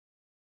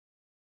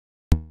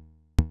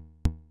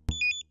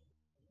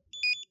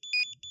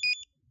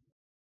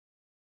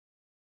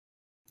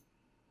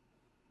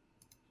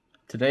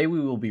Today we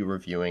will be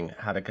reviewing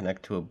how to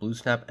connect to a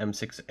BlueSnap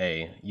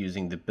M6A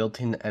using the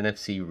built-in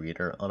NFC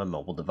reader on a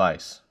mobile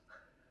device.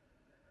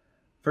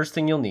 First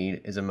thing you'll need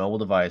is a mobile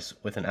device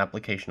with an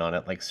application on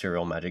it like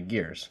Serial Magic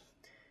Gears.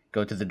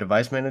 Go to the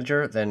device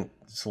manager, then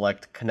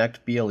select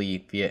Connect BLE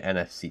via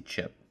NFC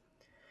chip.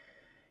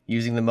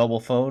 Using the mobile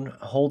phone,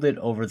 hold it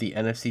over the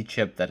NFC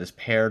chip that is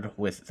paired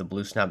with the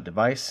BlueSnap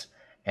device,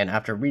 and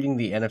after reading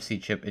the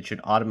NFC chip, it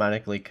should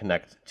automatically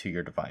connect to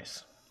your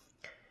device.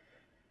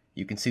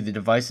 You can see the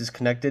device is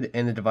connected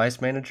in the device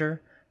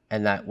manager,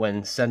 and that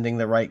when sending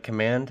the right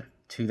command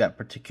to that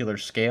particular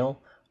scale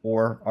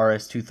or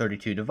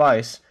RS-232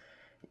 device,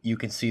 you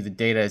can see the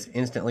data is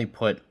instantly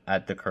put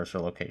at the cursor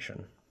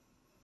location.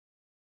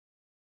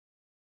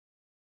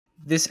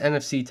 This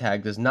NFC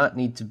tag does not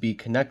need to be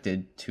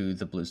connected to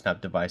the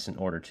BlueSnap device in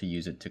order to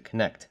use it to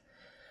connect.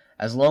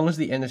 As long as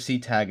the NFC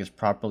tag is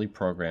properly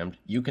programmed,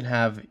 you can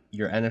have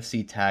your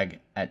NFC tag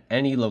at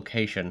any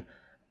location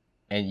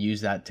and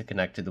use that to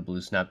connect to the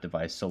BlueSnap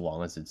device so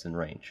long as it's in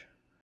range.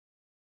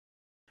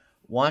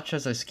 Watch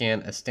as I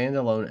scan a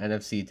standalone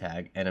NFC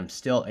tag and I'm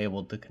still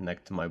able to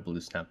connect to my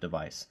BlueSnap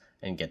device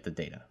and get the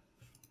data.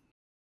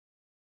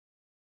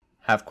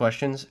 Have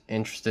questions?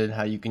 Interested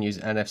how you can use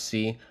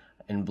NFC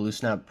and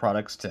BlueSnap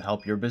products to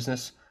help your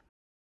business?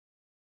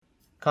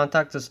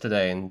 Contact us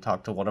today and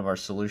talk to one of our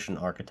solution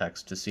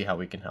architects to see how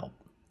we can help.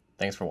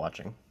 Thanks for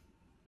watching.